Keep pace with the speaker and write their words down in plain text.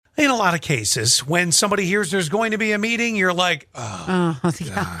in a lot of cases, when somebody hears there's going to be a meeting, you're like, oh,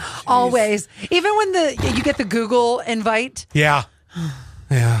 yeah, always. Even when you get the Google invite. Yeah.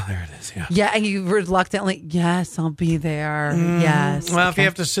 Yeah, there it is. Yeah. Yeah, and you reluctantly, yes, I'll be there. Yes. Well, if you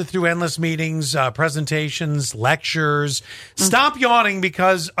have to sit through endless meetings, presentations, lectures, stop yawning,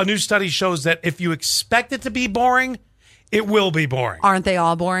 because a new study shows that if you expect it to be boring, it will be boring. Aren't they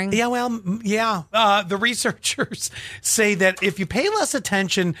all boring? Yeah, well, yeah. The researchers say that if you pay less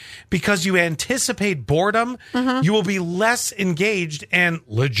attention because you anticipate boredom, you will be less engaged and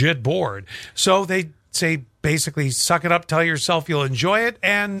legit bored. So they say, basically, suck it up, tell yourself you'll enjoy it,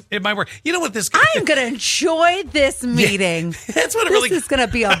 and it might work. You know what this... I am going to enjoy this meeting. Yeah, that's what it really... This is going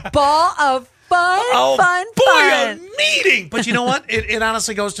to be a ball of fun, fun. A meeting! But you know what? It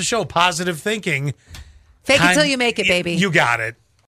honestly goes to show positive thinking. Fake it till you make it, baby. You got it.